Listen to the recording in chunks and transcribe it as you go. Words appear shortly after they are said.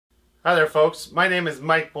Hi there folks, my name is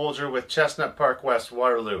Mike Bolger with Chestnut Park West,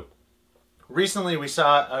 Waterloo. Recently we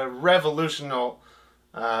saw a revolutionary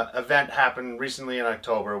event happen recently in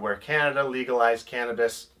October where Canada legalized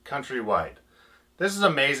cannabis countrywide. This is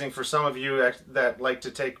amazing for some of you that like to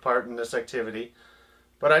take part in this activity,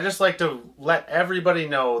 but I just like to let everybody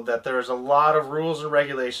know that there's a lot of rules and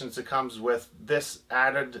regulations that comes with this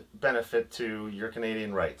added benefit to your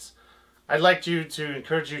Canadian rights. I'd like to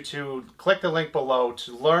encourage you to click the link below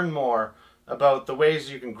to learn more about the ways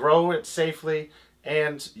you can grow it safely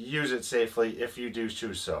and use it safely if you do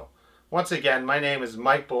choose so. Once again, my name is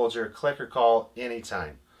Mike Bolger. Click or call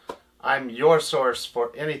anytime. I'm your source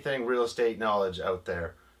for anything real estate knowledge out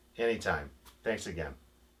there anytime. Thanks again.